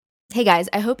Hey guys,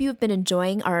 I hope you've been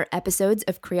enjoying our episodes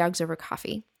of Creogs Over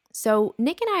Coffee. So,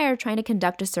 Nick and I are trying to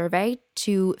conduct a survey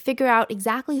to figure out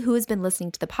exactly who has been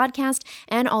listening to the podcast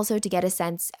and also to get a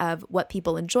sense of what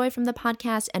people enjoy from the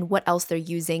podcast and what else they're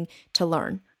using to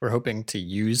learn. We're hoping to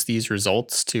use these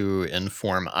results to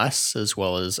inform us as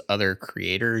well as other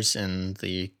creators in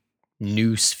the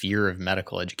new sphere of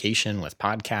medical education with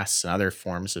podcasts and other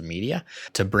forms of media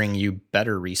to bring you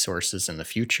better resources in the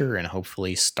future and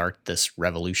hopefully start this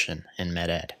revolution in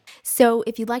med-ed. So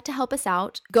if you'd like to help us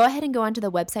out, go ahead and go onto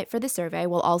the website for the survey.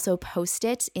 We'll also post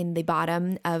it in the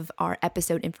bottom of our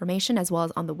episode information as well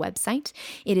as on the website.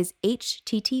 It is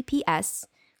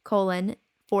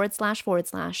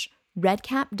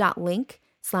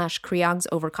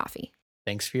https://redcap.link/creogsovercoffee.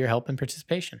 Thanks for your help and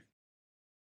participation.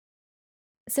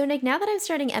 So Nick, now that I'm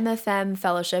starting MFM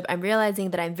fellowship, I'm realizing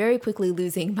that I'm very quickly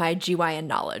losing my GYN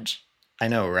knowledge. I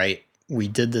know, right? We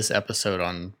did this episode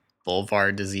on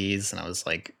vulvar disease, and I was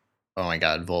like, oh my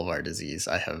God, vulvar disease.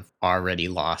 I have already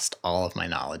lost all of my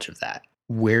knowledge of that.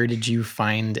 Where did you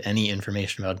find any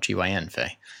information about GYN,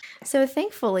 Faye? So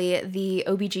thankfully, the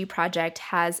OBG project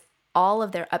has all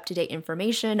of their up-to-date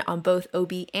information on both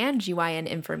OB and GYN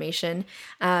information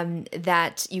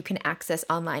that you can access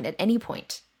online at any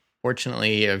point.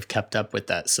 Fortunately, I've kept up with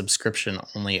that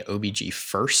subscription-only OBG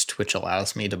First, which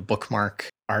allows me to bookmark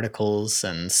articles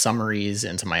and summaries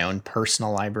into my own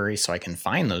personal library so I can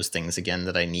find those things again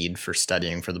that I need for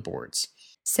studying for the boards.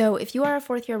 So if you are a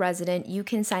fourth-year resident, you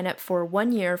can sign up for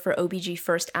 1 year for OBG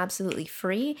First absolutely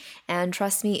free, and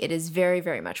trust me, it is very,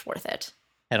 very much worth it.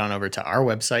 Head on over to our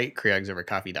website,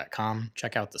 creogsovercoffee.com,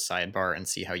 check out the sidebar, and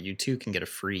see how you too can get a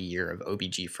free year of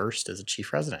OBG First as a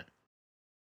chief resident.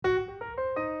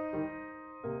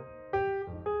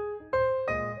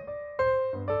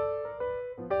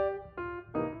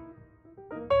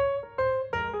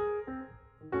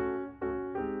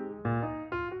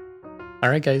 All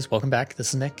right, guys, welcome back. This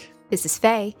is Nick. This is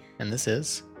Faye. And this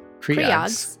is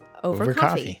Creogs Over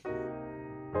Coffee.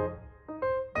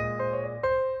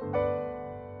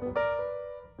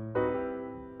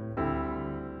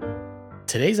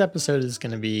 Today's episode is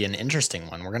going to be an interesting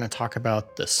one. We're going to talk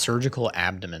about the surgical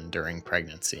abdomen during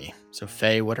pregnancy. So,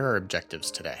 Faye, what are our objectives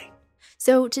today?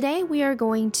 So today we are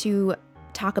going to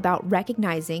talk about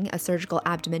recognizing a surgical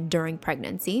abdomen during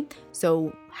pregnancy.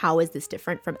 So how is this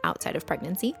different from outside of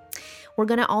pregnancy? We're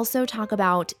going to also talk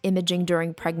about imaging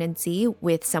during pregnancy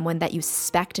with someone that you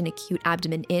suspect an acute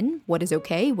abdomen in, what is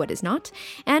okay, what is not,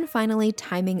 and finally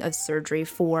timing of surgery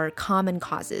for common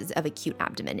causes of acute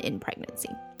abdomen in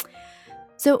pregnancy.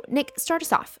 So Nick, start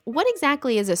us off. What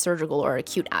exactly is a surgical or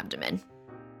acute abdomen?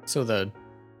 So the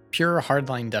pure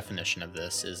hardline definition of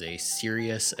this is a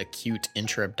serious acute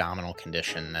intra-abdominal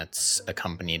condition that's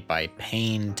accompanied by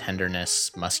pain,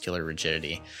 tenderness, muscular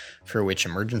rigidity, for which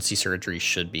emergency surgery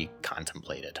should be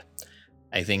contemplated.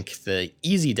 I think the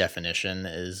easy definition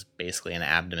is basically an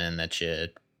abdomen that you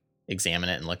examine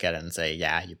it and look at it and say,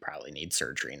 yeah, you probably need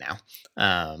surgery now.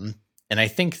 And I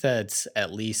think that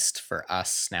at least for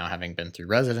us now, having been through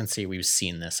residency, we've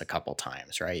seen this a couple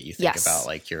times, right? You think about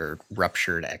like your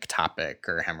ruptured ectopic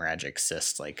or hemorrhagic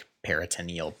cyst, like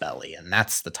peritoneal belly, and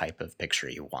that's the type of picture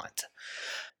you want.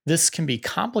 This can be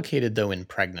complicated though in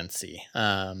pregnancy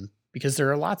because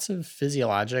there are lots of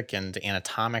physiologic and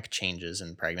anatomic changes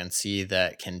in pregnancy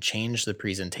that can change the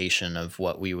presentation of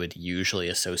what we would usually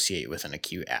associate with an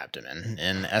acute abdomen.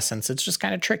 In essence, it's just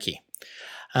kind of tricky.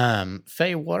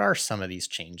 Faye, what are some of these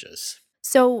changes?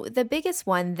 So the biggest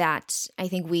one that I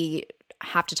think we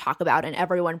have to talk about, and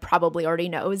everyone probably already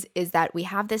knows, is that we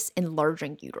have this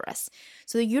enlarging uterus.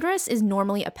 So the uterus is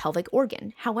normally a pelvic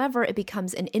organ. However, it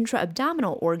becomes an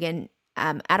intra-abdominal organ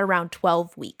at around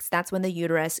 12 weeks. That's when the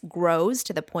uterus grows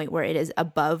to the point where it is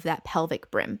above that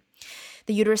pelvic brim.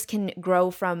 The uterus can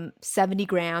grow from 70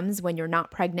 grams when you're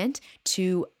not pregnant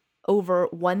to over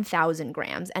 1,000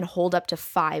 grams and hold up to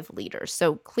 5 liters.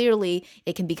 So clearly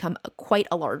it can become quite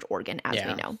a large organ, as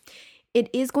we know.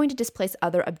 It is going to displace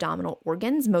other abdominal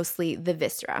organs, mostly the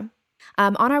viscera.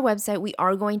 On our website, we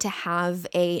are going to have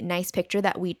a nice picture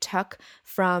that we took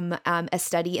from a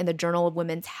study in the Journal of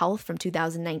Women's Health from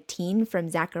 2019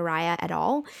 from Zachariah et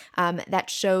al.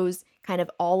 That shows kind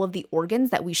of all of the organs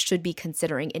that we should be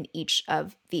considering in each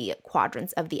of the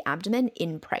quadrants of the abdomen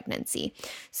in pregnancy.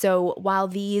 So while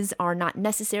these are not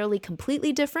necessarily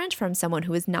completely different from someone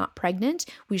who is not pregnant,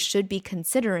 we should be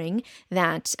considering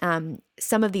that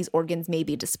some of these organs may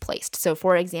be displaced. So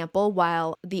for example,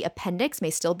 while the appendix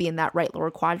may still be in that right lower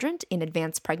quadrant in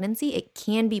advanced pregnancy, it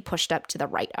can be pushed up to the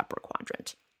right upper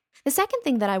quadrant. The second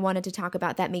thing that I wanted to talk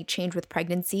about that may change with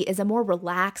pregnancy is a more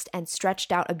relaxed and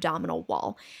stretched out abdominal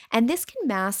wall. And this can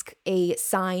mask a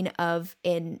sign of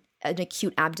an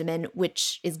acute abdomen,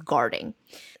 which is guarding.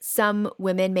 Some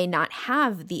women may not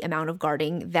have the amount of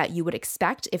guarding that you would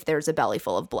expect if there's a belly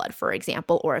full of blood, for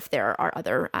example, or if there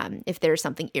are if there's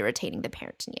something irritating the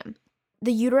peritoneum.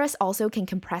 The uterus also can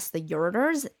compress the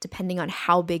ureters depending on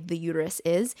how big the uterus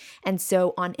is. And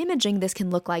so on imaging, this can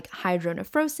look like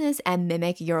hydronephrosis and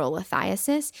mimic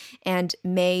urolithiasis and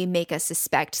may make us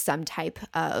suspect some type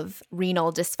of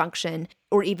renal dysfunction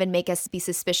or even make us be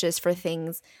suspicious for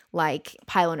things like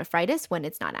pyelonephritis when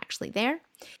it's not actually there.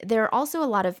 There are also a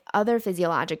lot of other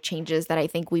physiologic changes that I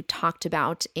think we've talked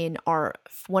about in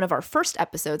one of our first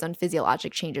episodes on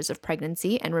physiologic changes of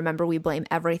pregnancy. And remember, we blame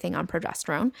everything on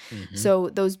progesterone. So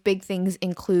those big things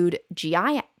include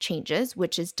GI changes,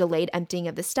 which is delayed emptying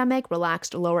of the stomach,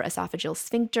 relaxed lower esophageal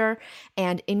sphincter,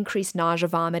 and increased nausea,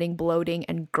 vomiting, bloating,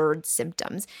 and GERD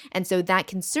symptoms. And so that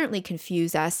can certainly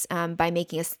confuse us by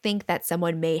making us think that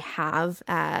someone may have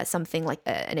something like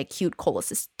an acute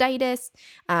cholecystitis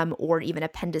or even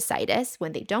appendicitis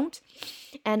when they don't.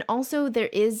 And also there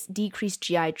is decreased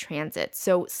GI transit.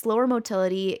 So slower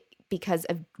motility because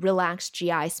of relaxed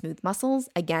GI smooth muscles,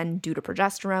 again, due to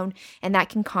progesterone, and that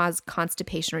can cause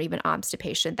constipation or even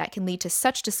obstipation that can lead to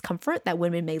such discomfort that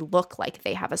women may look like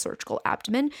they have a surgical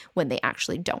abdomen when they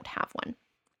actually don't have one.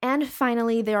 And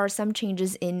finally, there are some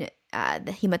changes in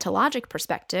the hematologic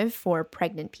perspective for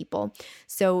pregnant people.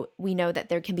 So we know that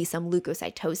there can be some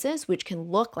leukocytosis, which can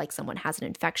look like someone has an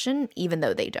infection, even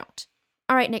though they don't.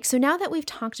 All right, Nick, so now that we've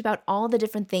talked about all the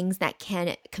different things that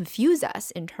can confuse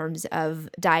us in terms of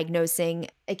diagnosing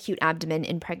acute abdomen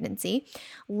in pregnancy,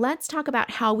 let's talk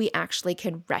about how we actually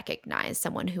can recognize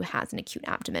someone who has an acute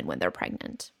abdomen when they're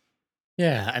pregnant.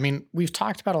 Yeah, I mean, we've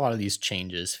talked about a lot of these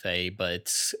changes, Faye,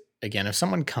 but again, if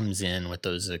someone comes in with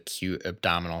those acute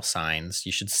abdominal signs,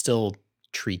 you should still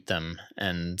treat them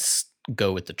and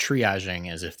go with the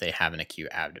triaging as if they have an acute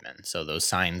abdomen. So those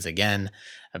signs, again,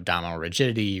 abdominal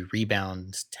rigidity,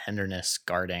 rebound, tenderness,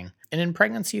 guarding. And in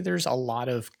pregnancy, there's a lot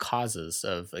of causes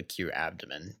of acute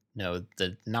abdomen.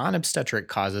 The non-obstetric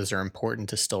causes are important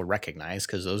to still recognize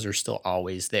because those are still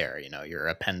always there. Your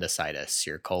appendicitis,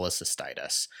 your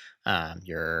cholecystitis,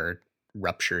 your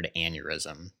ruptured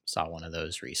aneurysm. Saw one of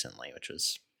those recently, which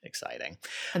was exciting.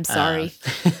 I'm sorry.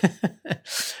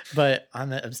 But on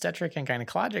the obstetric and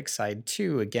gynecologic side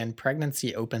too, again,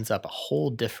 pregnancy opens up a whole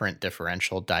different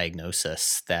differential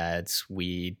diagnosis that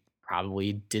we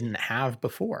probably didn't have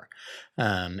before.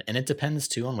 And it depends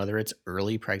too on whether it's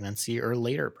early pregnancy or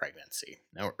later pregnancy.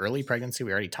 Now, early pregnancy,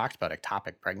 we already talked about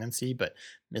ectopic pregnancy, but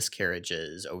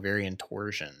miscarriages, ovarian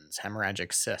torsions,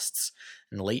 hemorrhagic cysts.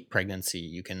 In late pregnancy,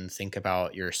 you can think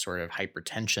about your sort of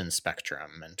hypertension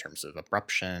spectrum in terms of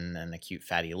abruption and acute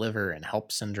fatty liver and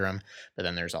HELLP syndrome. But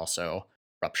then there's also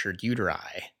ruptured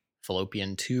uteri,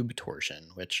 fallopian tube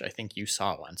torsion, which I think you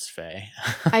saw once, Faye.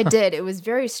 I did. It was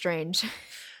very strange.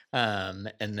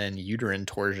 And then uterine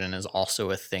torsion is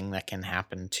also a thing that can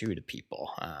happen too to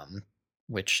people,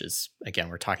 which is, again,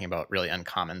 we're talking about really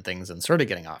uncommon things and sort of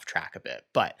getting off track a bit.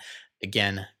 But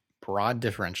again, broad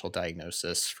differential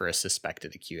diagnosis for a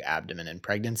suspected acute abdomen in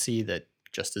pregnancy that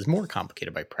just is more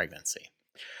complicated by pregnancy.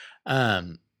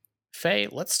 Faye,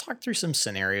 let's talk through some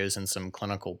scenarios and some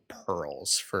clinical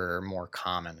pearls for more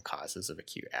common causes of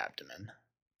acute abdomen.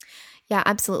 Yeah,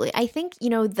 absolutely. I think,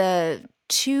 the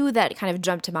two that kind of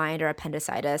jump to mind are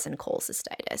appendicitis and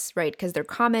cholecystitis, right? Because they're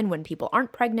common when people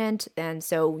aren't pregnant. And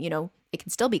so, it can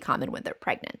still be common when they're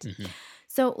pregnant. Mm-hmm.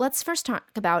 So let's first talk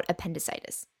about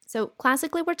appendicitis. So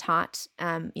classically, we're taught,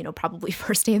 probably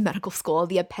first day of medical school,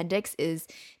 the appendix is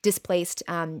displaced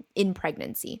in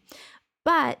pregnancy.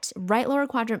 But right lower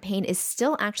quadrant pain is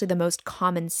still actually the most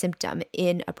common symptom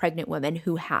in a pregnant woman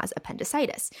who has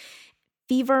appendicitis.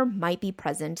 Fever might be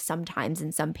present sometimes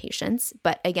in some patients,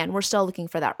 but again, we're still looking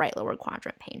for that right lower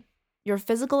quadrant pain. Your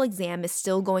physical exam is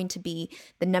still going to be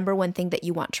the number one thing that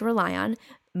you want to rely on.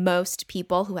 Most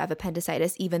people who have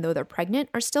appendicitis, even though they're pregnant,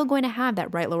 are still going to have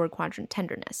that right lower quadrant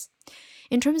tenderness.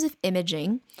 In terms of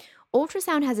imaging,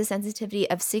 ultrasound has a sensitivity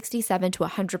of 67 to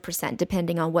 100%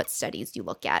 depending on what studies you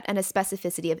look at, and a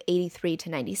specificity of 83 to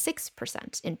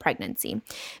 96% in pregnancy.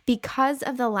 Because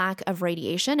of the lack of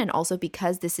radiation, and also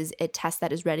because this is a test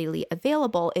that is readily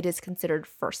available, it is considered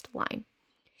first line.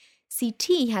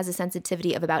 CT has a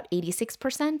sensitivity of about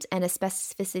 86% and a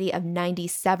specificity of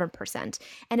 97%,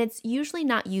 and it's usually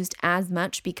not used as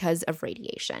much because of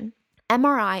radiation.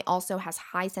 MRI also has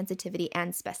high sensitivity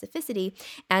and specificity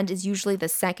and is usually the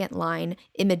second line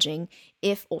imaging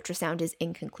if ultrasound is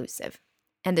inconclusive.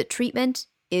 And the treatment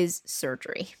is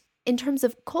surgery. In terms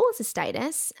of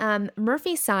cholecystitis,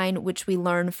 Murphy's sign, which we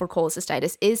learn for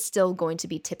cholecystitis, is still going to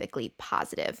be typically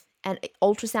positive. And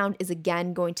ultrasound is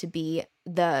again going to be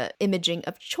the imaging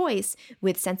of choice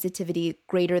with sensitivity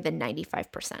greater than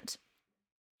 95%.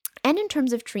 And in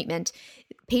terms of treatment,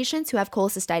 patients who have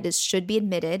cholecystitis should be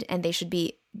admitted and they should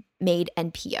be made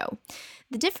NPO.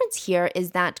 The difference here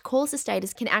is that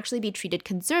cholecystitis can actually be treated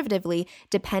conservatively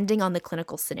depending on the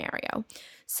clinical scenario.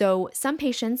 So some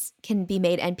patients can be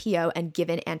made NPO and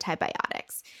given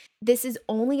antibiotics. This is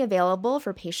only available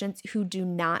for patients who do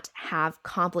not have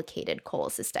complicated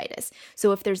cholecystitis.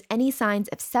 So if there's any signs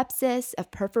of sepsis,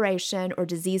 of perforation, or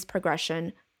disease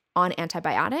progression on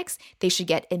antibiotics, they should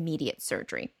get immediate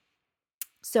surgery.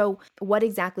 So what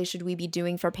exactly should we be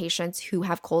doing for patients who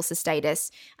have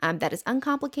cholecystitis that is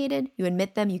uncomplicated? You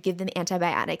admit them, you give them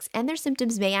antibiotics, and their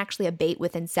symptoms may actually abate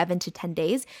within 7 to 10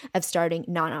 days of starting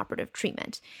non-operative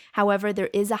treatment. However, there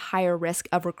is a higher risk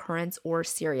of recurrence or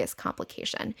serious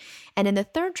complication. And in the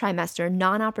third trimester,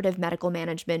 non-operative medical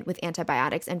management with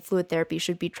antibiotics and fluid therapy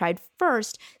should be tried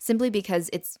first, simply because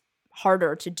it's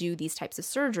harder to do these types of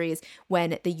surgeries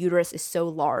when the uterus is so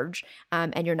large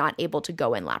and you're not able to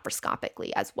go in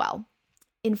laparoscopically as well.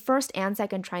 In first and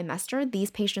second trimester,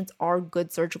 these patients are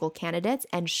good surgical candidates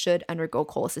and should undergo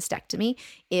cholecystectomy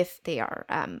if they are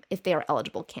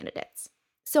eligible candidates.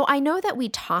 So I know that we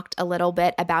talked a little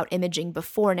bit about imaging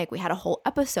before, Nick. We had a whole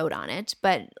episode on it,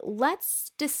 but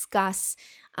let's discuss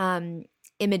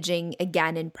imaging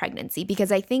again in pregnancy,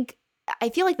 because I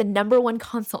feel like the number one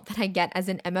consult that I get as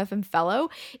an MFM fellow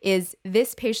is,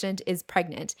 this patient is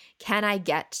pregnant. Can I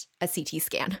get a CT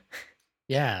scan?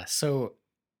 Yeah, so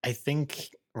I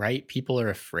think, right, people are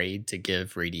afraid to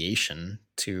give radiation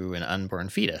to an unborn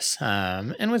fetus,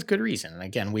 and with good reason. And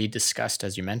again, we discussed,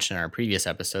 as you mentioned in our previous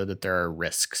episode, that there are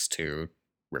risks to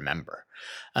remember.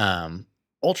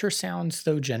 Ultrasounds,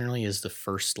 though, generally is the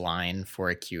first line for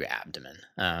acute abdomen.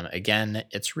 Again,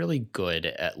 it's really good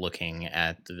at looking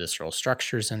at the visceral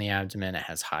structures in the abdomen. It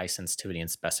has high sensitivity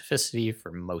and specificity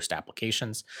for most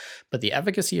applications, but the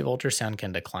efficacy of ultrasound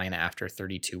can decline after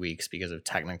 32 weeks because of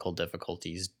technical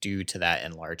difficulties due to that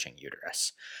enlarging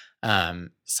uterus.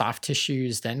 Soft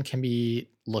tissues then can be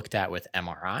looked at with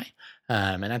MRI,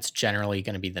 and that's generally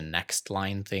going to be the next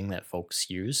line thing that folks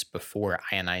use before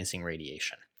ionizing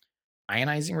radiation.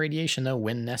 Ionizing radiation, though,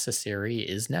 when necessary,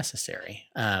 is necessary.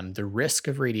 The risk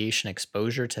of radiation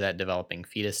exposure to that developing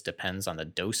fetus depends on the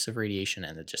dose of radiation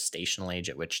and the gestational age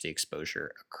at which the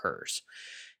exposure occurs.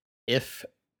 If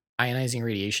ionizing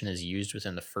radiation is used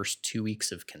within the first 2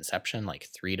 weeks of conception, like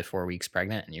 3 to 4 weeks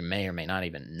pregnant, and you may or may not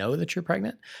even know that you're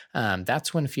pregnant,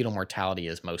 that's when fetal mortality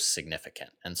is most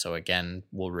significant. And so, again,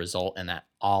 will result in that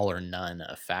all or none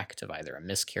effect of either a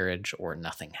miscarriage or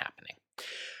nothing happening.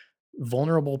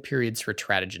 Vulnerable periods for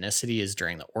teratogenicity is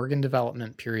during the organ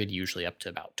development period, usually up to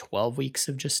about 12 weeks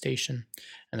of gestation.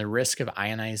 And the risk of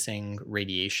ionizing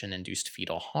radiation-induced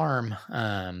fetal harm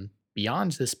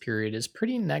beyond this period is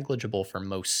pretty negligible for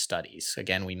most studies.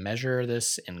 Again, we measure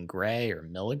this in gray or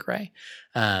milligray.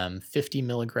 50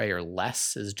 milligray or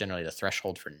less is generally the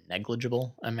threshold for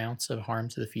negligible amounts of harm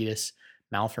to the fetus.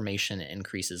 Malformation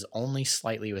increases only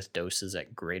slightly with doses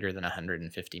at greater than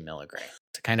 150 milligray.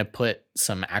 To kind of put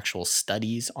some actual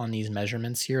studies on these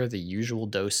measurements here, the usual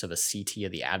dose of a CT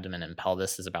of the abdomen and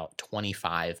pelvis is about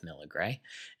 25 milligray,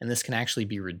 and this can actually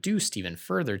be reduced even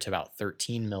further to about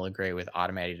 13 milligray with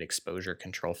automated exposure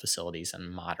control facilities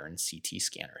and modern CT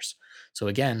scanners. So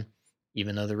again,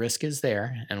 even though the risk is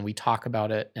there, and we talk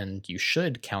about it, and you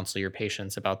should counsel your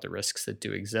patients about the risks that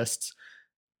do exist,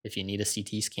 if you need a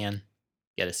CT scan,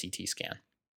 get a CT scan.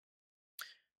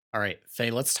 All right,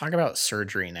 Faye, let's talk about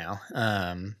surgery now.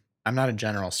 I'm not a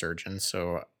general surgeon,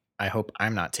 so I hope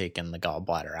I'm not taking the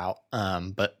gallbladder out,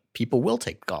 but people will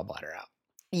take the gallbladder out.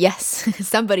 Yes,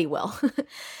 somebody will.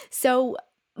 So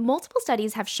multiple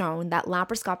studies have shown that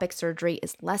laparoscopic surgery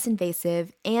is less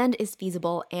invasive and is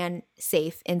feasible and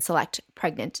safe in select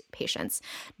pregnant patients.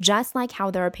 Just like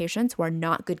how there are patients who are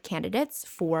not good candidates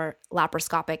for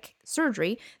laparoscopic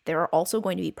surgery, there are also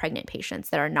going to be pregnant patients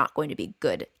that are not going to be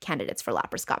good candidates for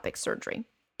laparoscopic surgery.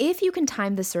 If you can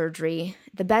time the surgery,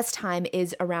 the best time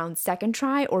is around second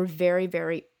try or very,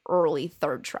 very early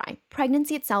third try.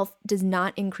 Pregnancy itself does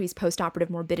not increase postoperative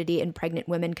morbidity in pregnant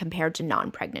women compared to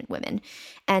non-pregnant women.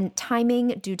 And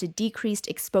timing due to decreased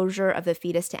exposure of the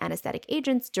fetus to anesthetic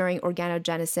agents during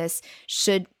organogenesis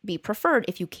should be preferred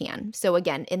if you can. So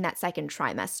again, in that second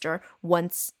trimester,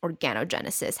 once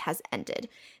organogenesis has ended.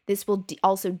 This will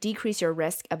also decrease your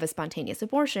risk of a spontaneous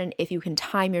abortion if you can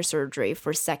time your surgery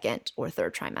for second or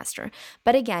third trimester.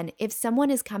 But again, if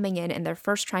someone is coming in their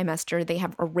first trimester, they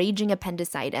have a raging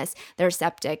appendicitis, they're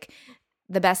septic,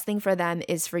 the best thing for them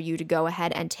is for you to go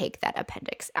ahead and take that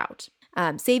appendix out.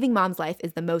 Saving mom's life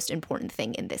is the most important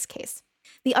thing in this case.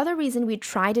 The other reason we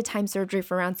try to time surgery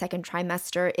for around second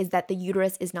trimester is that the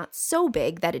uterus is not so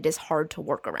big that it is hard to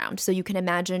work around. So you can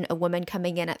imagine a woman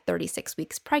coming in at 36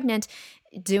 weeks pregnant,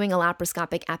 doing a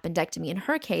laparoscopic appendectomy in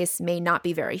her case may not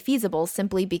be very feasible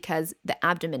simply because the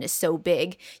abdomen is so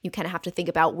big. You kind of have to think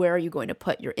about where are you going to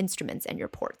put your instruments and your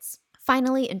ports.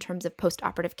 Finally, in terms of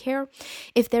postoperative care,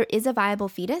 if there is a viable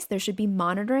fetus, there should be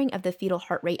monitoring of the fetal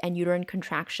heart rate and uterine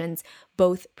contractions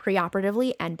both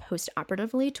preoperatively and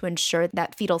postoperatively to ensure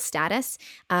that fetal status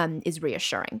is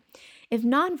reassuring. If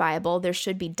non-viable, there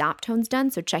should be Doptones done,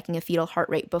 so checking a fetal heart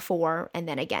rate before and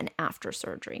then again after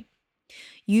surgery.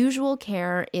 Usual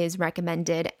care is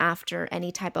recommended after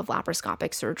any type of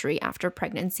laparoscopic surgery after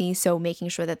pregnancy, so making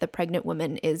sure that the pregnant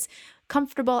woman is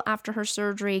comfortable after her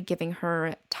surgery, giving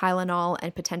her Tylenol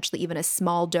and potentially even a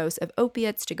small dose of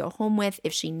opiates to go home with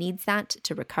if she needs that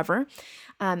to recover.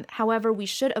 However, we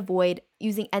should avoid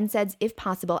using NSAIDs if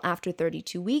possible after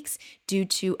 32 weeks due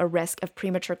to a risk of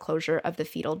premature closure of the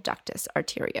fetal ductus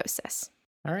arteriosus.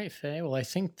 All right, Faye. Well, I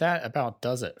think that about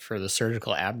does it for the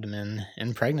surgical abdomen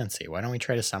in pregnancy. Why don't we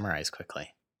try to summarize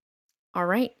quickly? All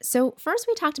right, so first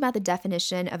we talked about the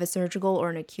definition of a surgical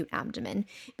or an acute abdomen.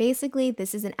 Basically,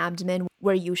 this is an abdomen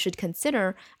where you should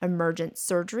consider emergent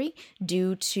surgery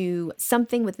due to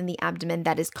something within the abdomen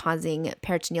that is causing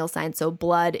peritoneal signs, so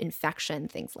blood, infection,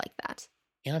 things like that.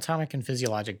 Anatomic and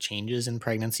physiologic changes in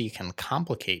pregnancy can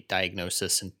complicate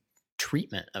diagnosis and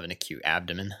treatment of an acute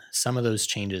abdomen. Some of those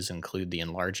changes include the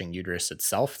enlarging uterus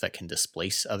itself that can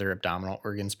displace other abdominal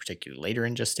organs, particularly later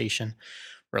in gestation,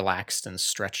 relaxed and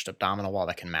stretched abdominal wall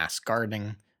that can mask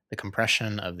guarding, the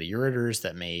compression of the ureters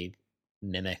that may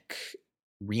mimic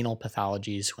renal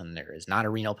pathologies when there is not a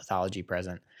renal pathology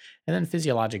present, and then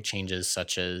physiologic changes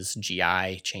such as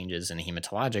GI changes and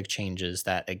hematologic changes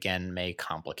that again may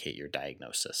complicate your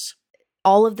diagnosis.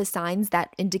 All of the signs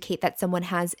that indicate that someone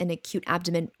has an acute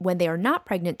abdomen when they are not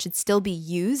pregnant should still be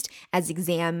used as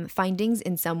exam findings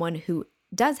in someone who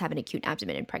does have an acute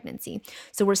abdomen in pregnancy.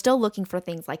 So we're still looking for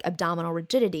things like abdominal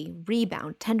rigidity,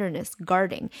 rebound, tenderness,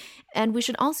 guarding. And we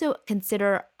should also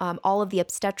consider all of the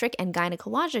obstetric and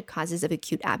gynecologic causes of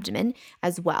acute abdomen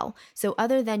as well. So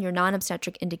other than your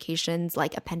non-obstetric indications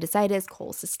like appendicitis,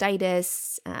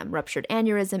 cholecystitis, ruptured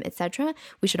aneurysm, etc.,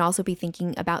 we should also be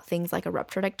thinking about things like a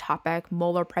ruptured ectopic,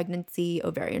 molar pregnancy,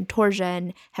 ovarian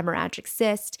torsion, hemorrhagic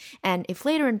cyst, and if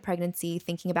later in pregnancy,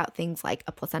 thinking about things like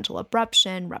a placental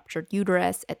abruption, ruptured uterus,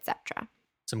 etc.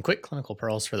 Some quick clinical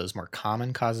pearls for those more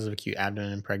common causes of acute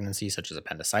abdomen in pregnancy, such as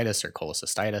appendicitis or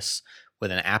cholecystitis.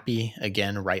 With an API,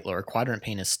 again, right lower quadrant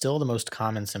pain is still the most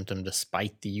common symptom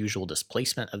despite the usual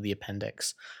displacement of the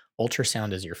appendix.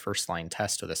 Ultrasound is your first line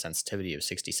test with a sensitivity of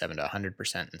 67 to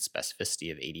 100% and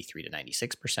specificity of 83 to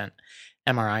 96%.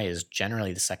 MRI is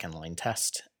generally the second line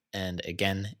test. And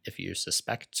again, if you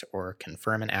suspect or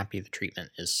confirm an API, the treatment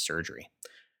is surgery.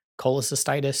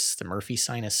 Cholecystitis, the Murphy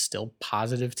sign is still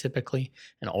positive typically,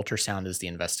 and ultrasound is the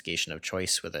investigation of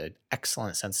choice with an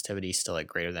excellent sensitivity still at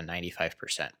greater than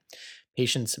 95%.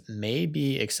 Patients may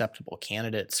be acceptable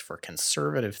candidates for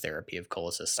conservative therapy of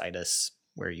cholecystitis,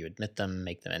 where you admit them,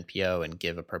 make them NPO, and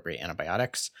give appropriate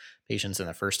antibiotics. Patients in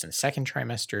the first and second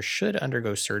trimester should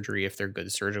undergo surgery if they're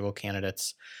good surgical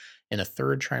candidates. In a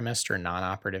third trimester,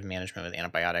 non-operative management with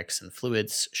antibiotics and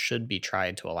fluids should be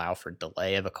tried to allow for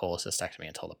delay of a cholecystectomy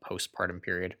until the postpartum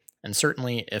period. And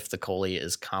certainly, if the chole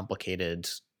is complicated,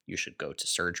 you should go to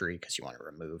surgery because you want to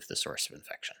remove the source of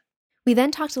infection. We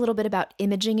then talked a little bit about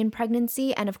imaging in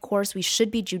pregnancy, and of course, we should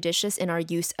be judicious in our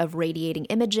use of radiating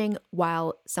imaging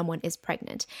while someone is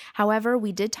pregnant. However,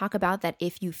 we did talk about that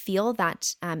if you feel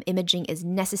that imaging is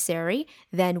necessary,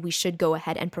 then we should go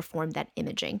ahead and perform that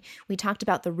imaging. We talked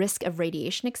about the risk of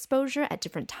radiation exposure at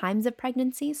different times of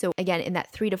pregnancy. So again, in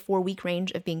that 3 to 4 week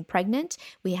range of being pregnant,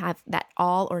 we have that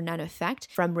all or none effect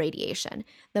from radiation.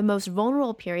 The most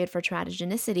vulnerable period for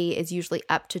teratogenicity is usually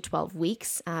up to 12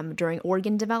 weeks during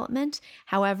organ development.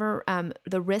 However,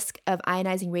 the risk of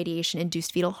ionizing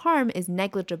radiation-induced fetal harm is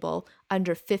negligible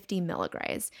under 50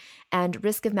 milligrays, and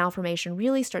risk of malformation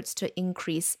really starts to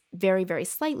increase very, very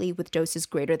slightly with doses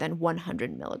greater than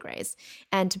 100 milligrays.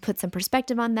 And to put some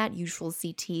perspective on that, usual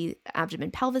CT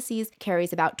abdomen pelvises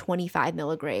carries about 25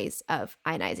 milligrays of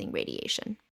ionizing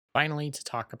radiation. Finally, to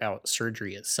talk about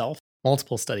surgery itself,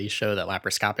 Multiple studies show that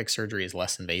laparoscopic surgery is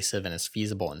less invasive and is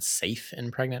feasible and safe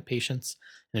in pregnant patients.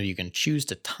 And if you can choose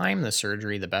to time the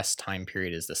surgery, the best time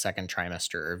period is the second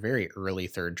trimester or very early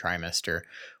third trimester,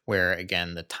 where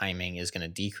again, the timing is going to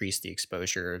decrease the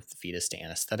exposure of the fetus to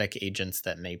anesthetic agents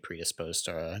that may predispose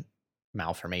to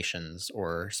malformations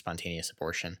or spontaneous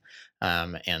abortion.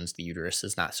 And the uterus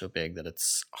is not so big that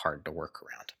it's hard to work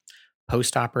around.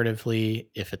 Postoperatively,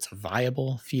 if it's a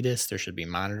viable fetus, there should be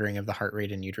monitoring of the heart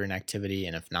rate and uterine activity,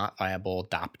 and if not viable,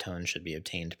 doptone should be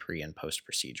obtained pre and post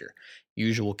procedure.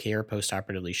 Usual care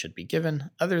postoperatively should be given,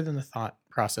 other than the thought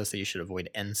process that you should avoid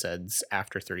NSAIDs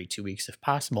after 32 weeks if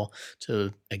possible,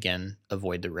 to again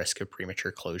avoid the risk of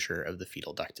premature closure of the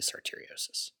fetal ductus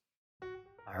arteriosus.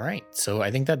 All right, so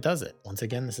I think that does it. Once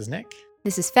again, this is Nick.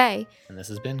 This is Faye. And this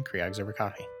has been Creogs Over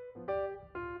Coffee.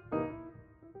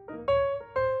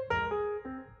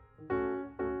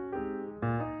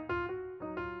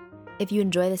 If you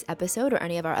enjoy this episode or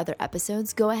any of our other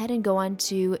episodes, go ahead and go on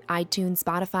to iTunes,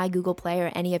 Spotify, Google Play,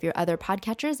 or any of your other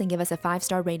podcatchers and give us a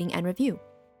 5-star rating and review.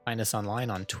 Find us online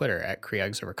on Twitter at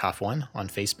CreogsOverCoff1, on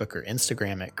Facebook or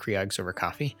Instagram at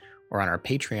CreogsOverCoffee, or on our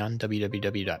Patreon,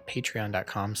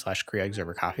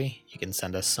 www.patreon.com/CreogsOverCoffee. You can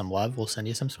send us some love, we'll send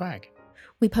you some swag.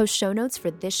 We post show notes for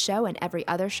this show and every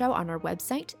other show on our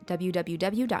website,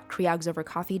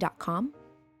 www.creogsovercoffee.com.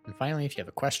 And finally, if you have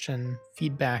a question,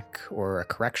 feedback, or a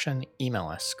correction, email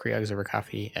us,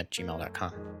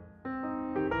 creogsovercoffee@gmail.com.